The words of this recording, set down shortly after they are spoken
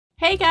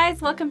Hey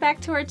guys, welcome back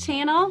to our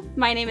channel.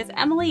 My name is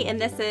Emily and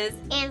this is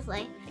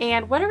Ansley.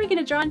 And what are we going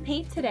to draw and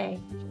paint today?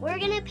 We're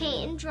going to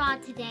paint and draw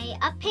today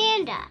a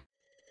panda.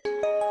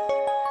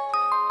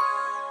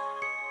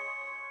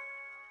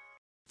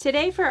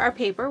 Today for our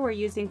paper, we're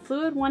using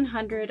Fluid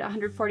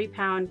 140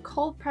 pound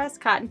cold pressed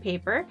cotton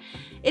paper.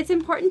 It's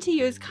important to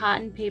use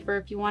cotton paper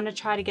if you want to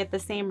try to get the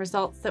same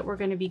results that we're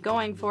going to be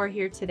going for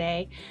here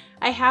today.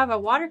 I have a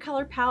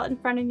watercolor palette in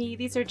front of me.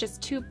 These are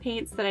just tube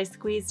paints that I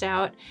squeezed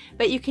out,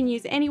 but you can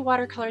use any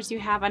watercolors you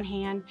have on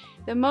hand.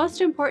 The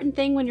most important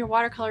thing when you're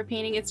watercolor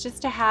painting is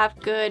just to have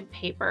good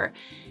paper.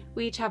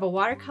 We each have a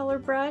watercolor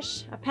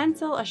brush, a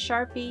pencil, a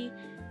Sharpie,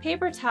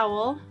 paper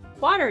towel,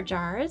 water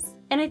jars,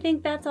 and I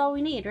think that's all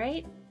we need,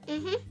 right?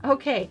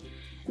 Okay,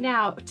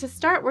 now to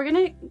start, we're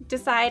gonna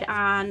decide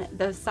on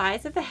the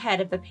size of the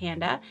head of the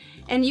panda,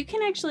 and you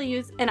can actually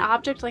use an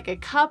object like a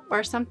cup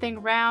or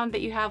something round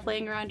that you have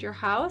laying around your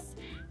house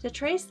to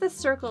trace the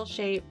circle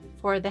shape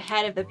for the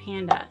head of the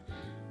panda.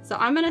 So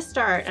I'm gonna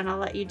start, and I'll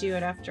let you do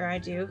it after I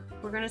do.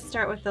 We're gonna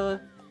start with the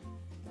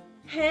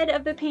head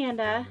of the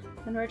panda,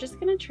 and we're just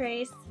gonna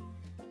trace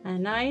a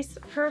nice,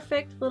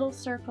 perfect little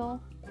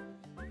circle.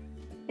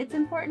 It's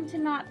important to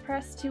not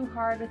press too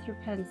hard with your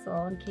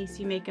pencil in case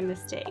you make a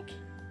mistake.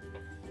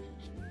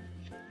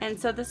 And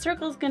so the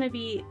circle is going to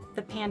be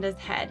the panda's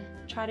head.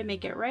 Try to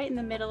make it right in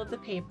the middle of the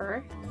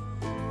paper.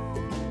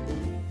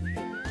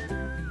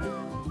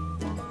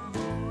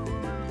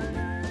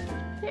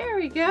 There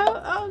we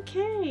go.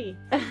 Okay.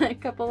 A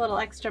couple little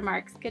extra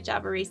marks. Good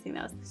job erasing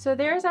those. So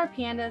there's our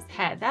panda's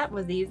head. That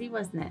was easy,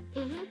 wasn't it?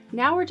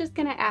 Now we're just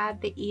going to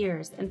add the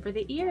ears. And for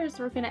the ears,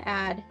 we're going to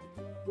add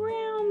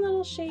round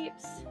little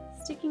shapes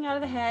sticking out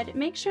of the head.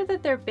 Make sure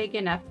that they're big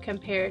enough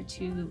compared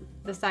to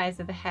the size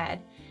of the head.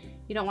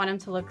 You don't want them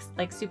to look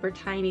like super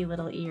tiny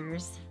little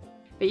ears,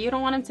 but you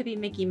don't want them to be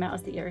Mickey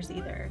Mouse ears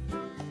either.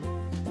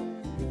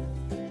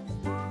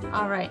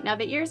 All right, now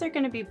the ears are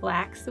going to be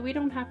black, so we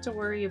don't have to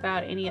worry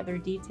about any other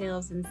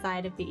details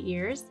inside of the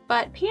ears.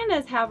 But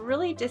pandas have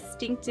really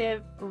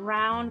distinctive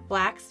round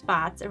black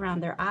spots around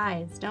their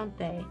eyes, don't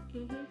they?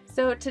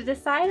 So to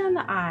decide on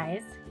the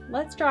eyes,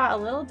 let's draw a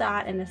little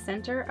dot in the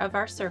center of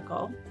our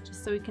circle,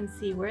 just so we can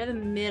see where the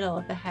middle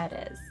of the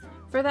head is.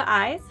 For the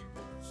eyes,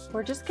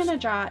 we're just going to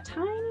draw a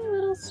tiny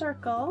little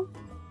circle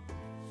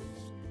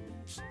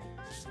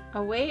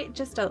away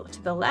just to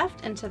the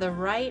left and to the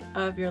right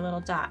of your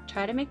little dot.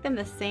 Try to make them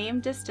the same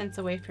distance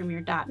away from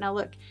your dot. Now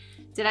look,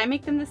 did I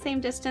make them the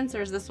same distance,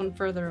 or is this one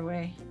further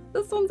away?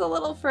 This one's a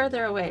little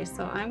further away,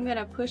 so I'm going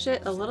to push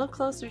it a little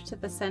closer to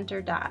the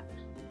center dot.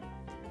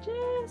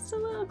 Just a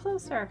little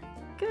closer.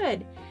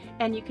 Good.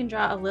 And you can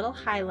draw a little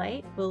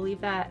highlight. We'll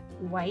leave that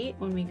white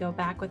when we go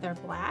back with our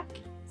black.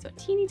 So a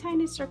teeny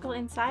tiny circle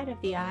inside of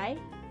the eye.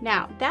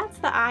 Now that's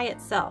the eye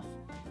itself,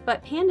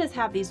 but pandas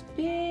have these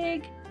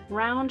big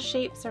round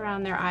shapes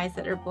around their eyes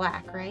that are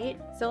black, right?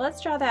 So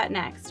let's draw that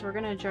next. We're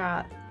gonna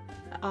draw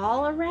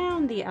all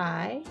around the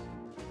eye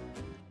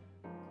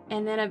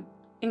and then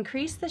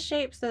increase the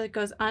shape so it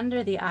goes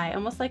under the eye,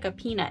 almost like a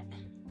peanut.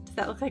 Does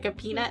that look like a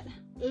peanut?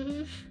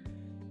 And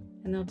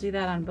they'll do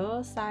that on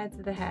both sides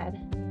of the head.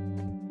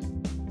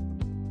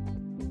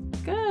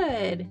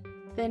 Good.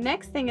 The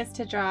next thing is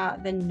to draw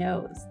the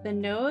nose. The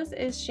nose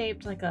is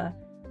shaped like a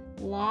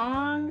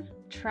long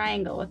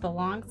triangle with the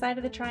long side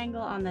of the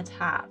triangle on the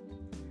top.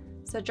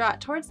 So draw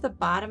it towards the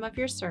bottom of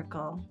your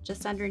circle,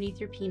 just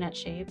underneath your peanut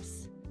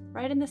shapes,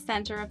 right in the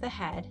center of the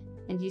head.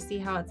 And you see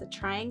how it's a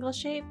triangle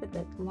shape, but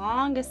the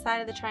longest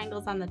side of the triangle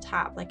is on the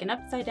top, like an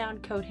upside down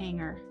coat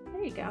hanger.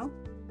 There you go.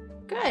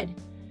 Good.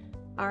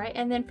 All right,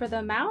 and then for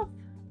the mouth,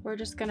 we're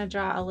just gonna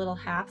draw a little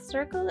half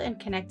circle and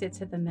connect it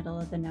to the middle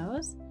of the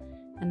nose.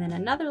 And then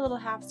another little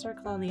half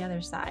circle on the other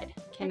side,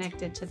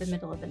 connected to the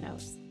middle of the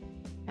nose.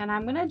 And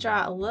I'm gonna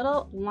draw a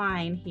little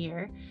line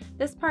here.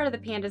 This part of the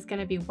panda is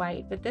gonna be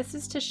white, but this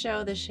is to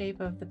show the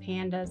shape of the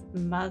panda's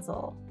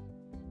muzzle.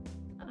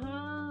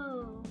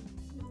 Oh,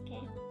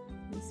 okay.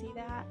 You see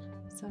that?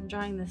 So I'm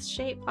drawing this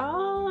shape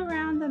all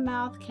around the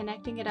mouth,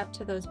 connecting it up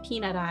to those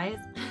peanut eyes.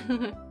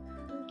 Okay.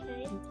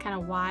 It's kind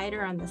of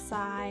wider on the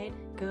side.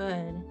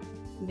 Good.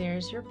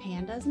 There's your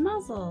panda's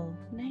muzzle.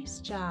 Nice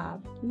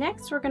job.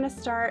 Next, we're going to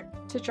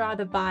start to draw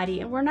the body,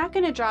 and we're not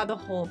going to draw the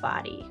whole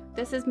body.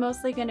 This is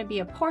mostly going to be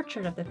a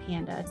portrait of the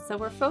panda, so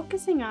we're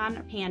focusing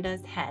on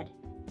panda's head,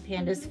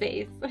 panda's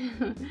face.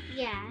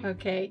 Yeah.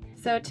 Okay,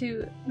 so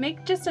to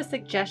make just a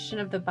suggestion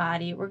of the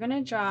body, we're going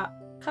to draw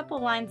a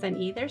couple lines on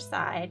either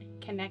side,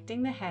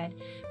 connecting the head,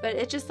 but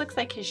it just looks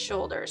like his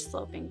shoulders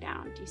sloping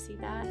down. Do you see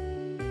that?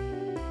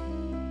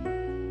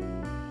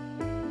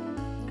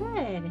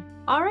 Good.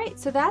 All right,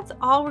 so that's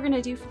all we're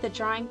gonna do for the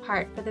drawing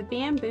part. For the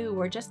bamboo,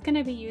 we're just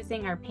gonna be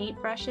using our paint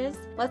brushes.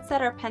 Let's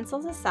set our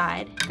pencils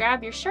aside,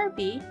 grab your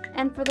Sharpie,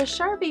 and for the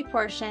Sharpie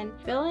portion,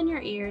 fill in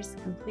your ears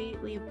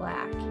completely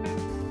black.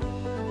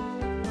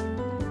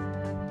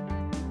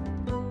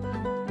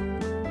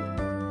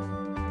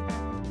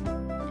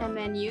 And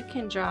then you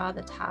can draw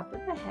the top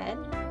of the head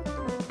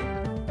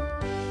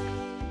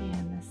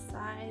and the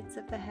sides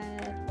of the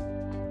head.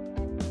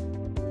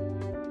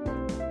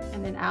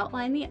 And then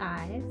outline the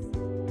eyes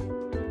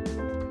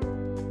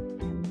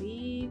and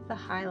leave the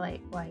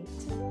highlight white.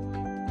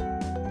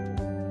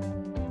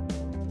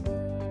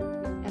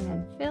 And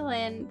then fill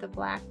in the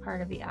black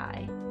part of the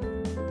eye.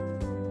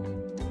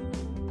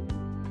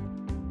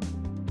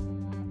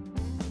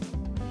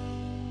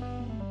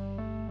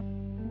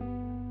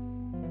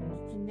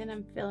 And then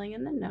I'm filling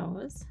in the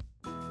nose.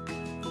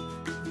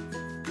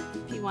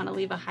 If you want to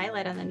leave a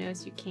highlight on the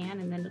nose, you can,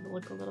 and then it'll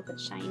look a little bit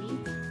shiny.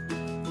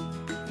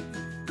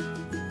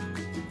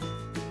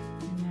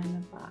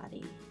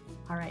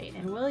 All right,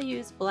 and we'll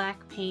use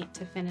black paint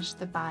to finish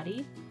the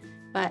body,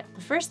 but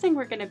the first thing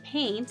we're going to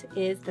paint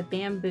is the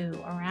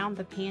bamboo around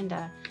the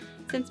panda.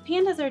 Since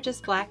pandas are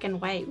just black and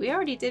white, we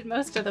already did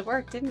most of the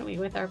work, didn't we,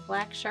 with our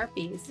black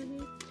Sharpies?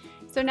 Mm-hmm.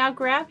 So now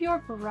grab your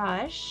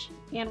brush,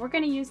 and we're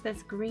going to use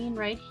this green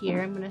right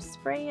here. I'm going to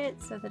spray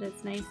it so that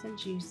it's nice and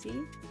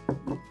juicy.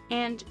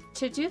 And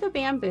to do the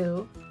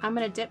bamboo, I'm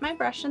going to dip my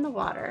brush in the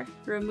water,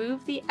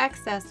 remove the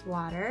excess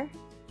water,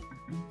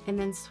 and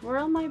then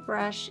swirl my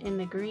brush in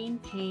the green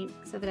paint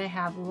so that I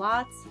have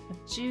lots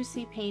of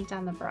juicy paint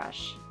on the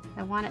brush.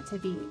 I want it to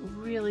be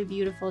really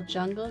beautiful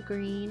jungle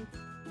green.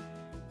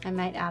 I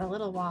might add a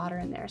little water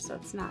in there so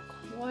it's not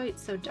quite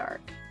so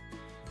dark.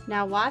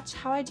 Now watch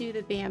how I do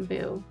the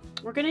bamboo.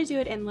 We're going to do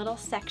it in little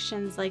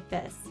sections like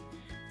this.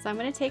 So I'm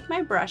going to take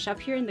my brush up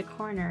here in the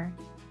corner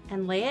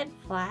and lay it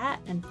flat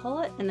and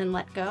pull it and then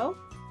let go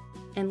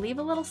and leave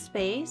a little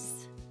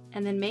space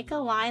and then make a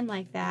line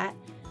like that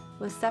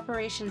with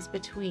separations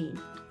between.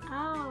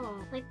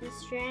 Oh, like the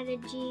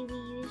strategy we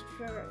used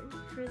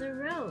for the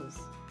rose.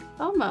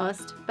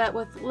 Almost, but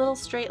with little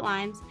straight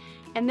lines.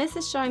 And this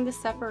is showing the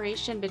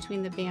separation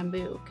between the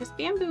bamboo, because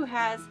bamboo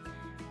has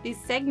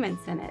these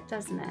segments in it,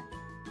 doesn't it?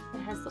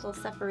 It has little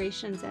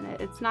separations in it.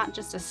 It's not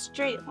just a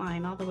straight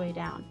line all the way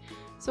down.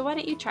 So why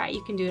don't you try?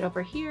 You can do it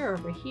over here,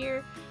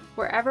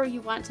 wherever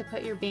you want to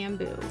put your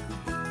bamboo.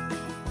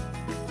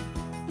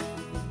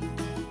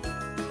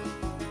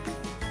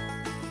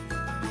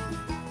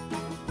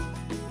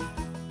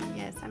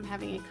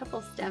 Having a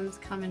couple stems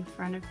come in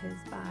front of his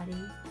body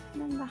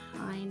and then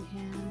behind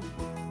him.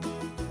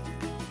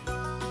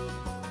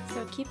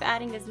 So keep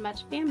adding as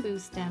much bamboo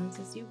stems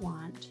as you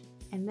want.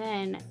 And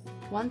then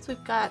once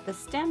we've got the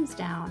stems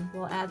down,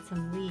 we'll add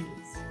some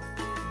leaves.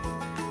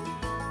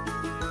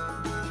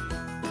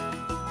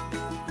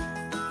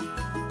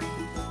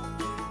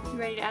 You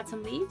ready to add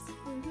some leaves?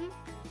 Mm-hmm.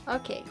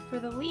 Okay, for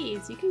the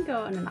leaves, you can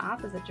go in an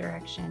opposite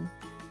direction.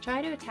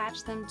 Try to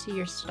attach them to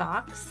your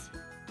stalks.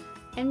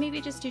 And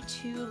maybe just do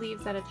 2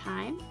 leaves at a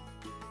time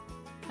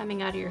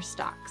coming out of your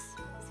stalks.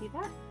 See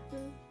that?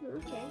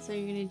 Okay. So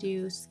you're going to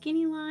do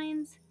skinny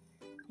lines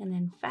and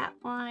then fat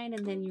line,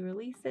 and then you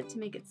release it to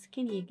make it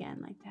skinny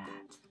again like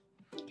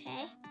that.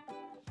 Okay.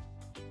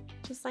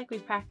 Just like we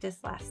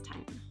practiced last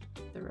time,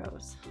 the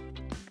rose.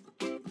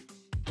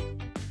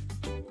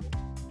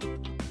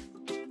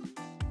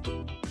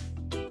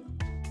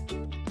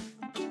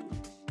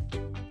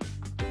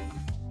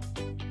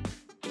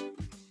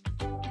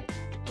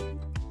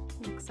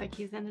 Like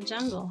he's in the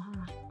jungle,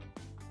 huh?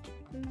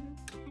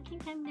 I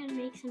think I'm gonna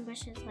make some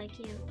bushes like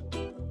you.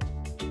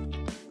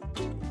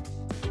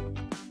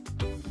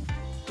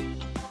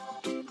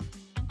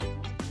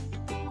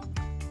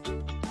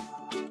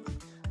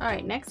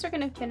 Alright, next we're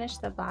going to finish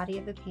the body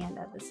of the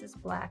panda. This is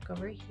black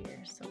over here,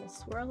 so we'll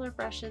swirl our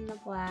brush in the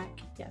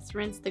black. Yes,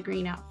 rinse the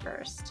green out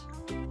first.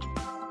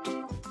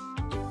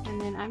 And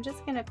then I'm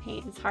just going to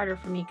paint. It's harder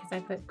for me because I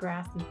put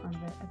grass in front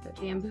of it. I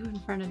put bamboo in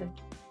front of the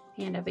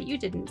panda, but you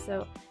didn't,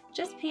 so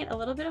just paint a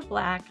little bit of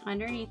black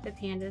underneath the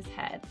panda's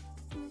head.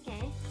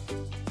 Okay.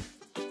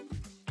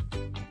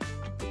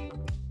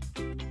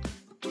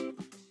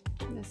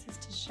 This is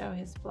to show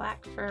his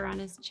black fur on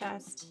his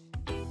chest.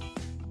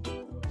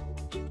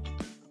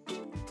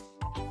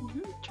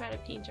 Try to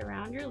paint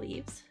around your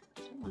leaves.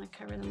 Don't want to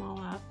cover them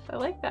all up. I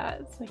like that.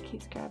 It's like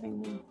he's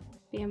grabbing the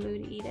bamboo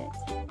to eat it.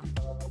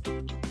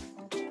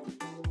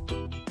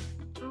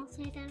 I'll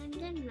say that I'm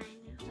done right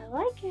now. I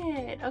like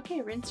it.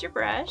 Okay, rinse your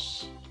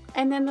brush.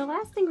 And then the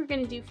last thing we're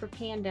going to do for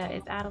Panda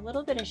is add a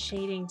little bit of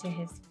shading to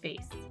his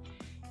face.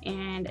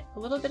 And a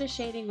little bit of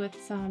shading with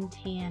some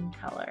tan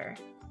color.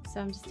 So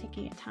I'm just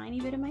taking a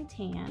tiny bit of my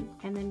tan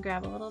and then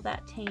grab a little of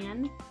that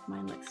tan.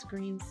 Mine looks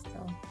green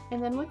still.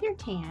 And then with your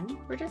tan,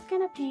 we're just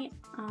going to paint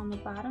on the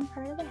bottom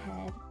part of the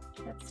head.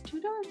 That's too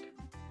dark.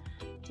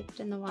 Dipped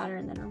in the water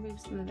and then remove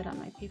some of it on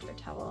my paper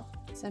towel.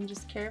 So I'm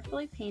just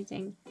carefully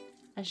painting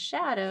a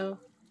shadow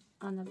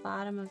on the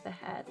bottom of the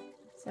head.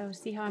 So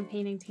see how I'm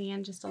painting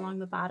tan just along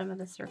the bottom of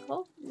the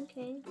circle?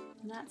 Okay.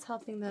 And that's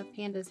helping the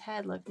panda's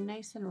head look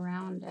nice and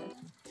rounded.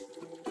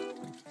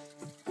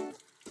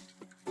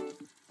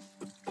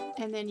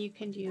 And then you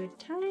can do a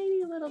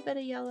tiny little bit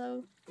of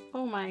yellow.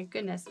 Oh my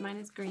goodness, mine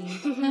is green.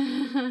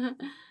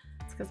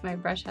 It's because my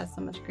brush has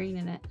so much green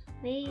in it.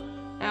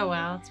 Oh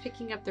well, it's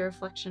picking up the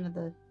reflection of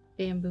the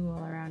bamboo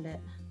all around it.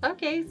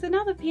 Okay, so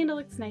now the panda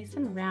looks nice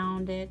and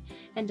rounded.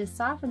 And to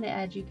soften the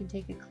edge, you can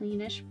take a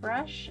cleanish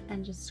brush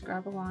and just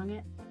scrub along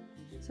it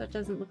so it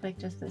doesn't look like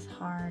just this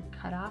hard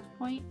cut-off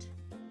point.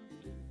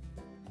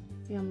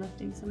 See, I'm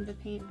lifting some of the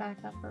paint back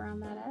up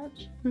around that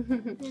edge.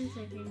 It's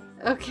okay.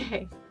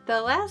 Okay,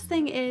 the last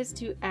thing is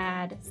to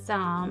add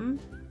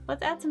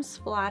let's add some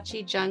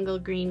splotchy jungle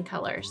green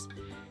colors.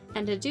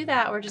 And to do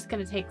that, we're just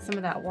gonna take some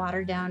of that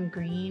watered down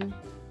green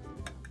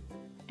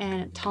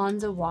and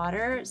tons of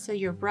water so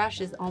your brush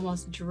is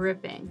almost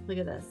dripping. Look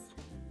at this,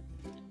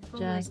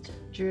 just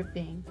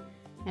dripping.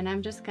 And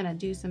I'm just gonna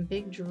do some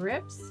big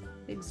drips,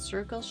 big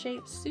circle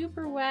shapes,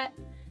 super wet.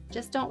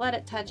 Just don't let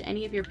it touch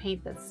any of your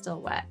paint that's still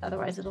wet,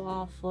 otherwise it'll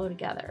all flow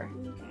together.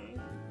 Okay.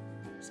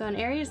 So in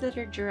areas that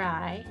are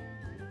dry,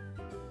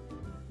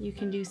 you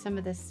can do some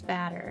of this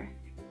spatter.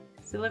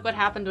 So look what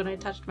happened when I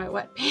touched my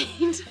wet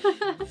paint.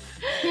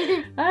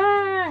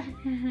 Ah!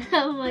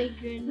 Oh my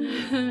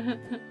goodness.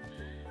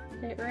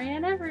 It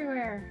ran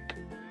everywhere.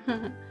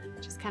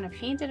 Just kind of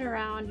paint it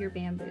around your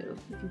bamboo.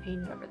 You can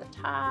paint it over the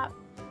top.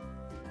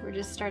 We're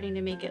just starting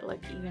to make it look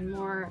even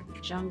more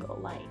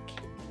jungle-like.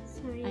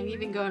 I'm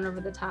even going over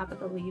the top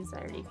of the leaves I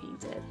already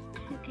painted.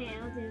 Okay,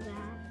 I'll do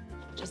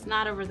that. Just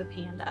not over the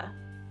panda.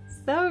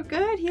 So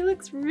good, he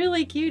looks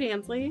really cute,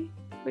 Ansley.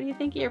 What do you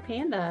think of your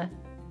panda?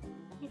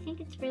 I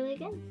think it's really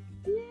good.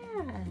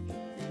 Yeah.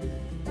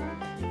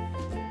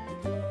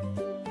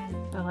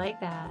 I like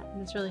that.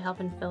 And it's really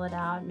helping fill it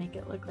out and make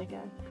it look like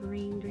a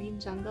green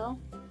jungle.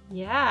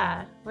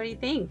 Yeah, what do you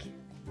think?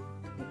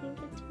 I think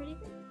it's pretty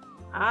good.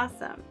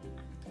 Awesome.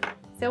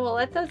 So we'll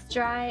let those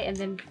dry and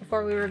then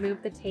before we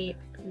remove the tape,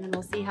 and then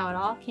we'll see how it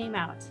all came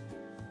out.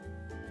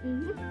 If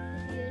you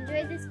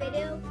enjoyed this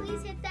video,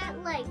 please hit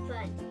that like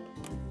button.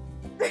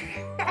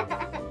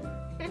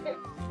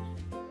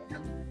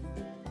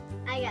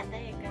 I got the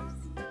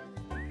hiccups.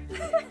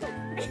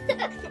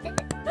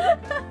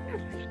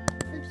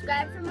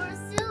 Subscribe for more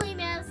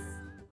silliness.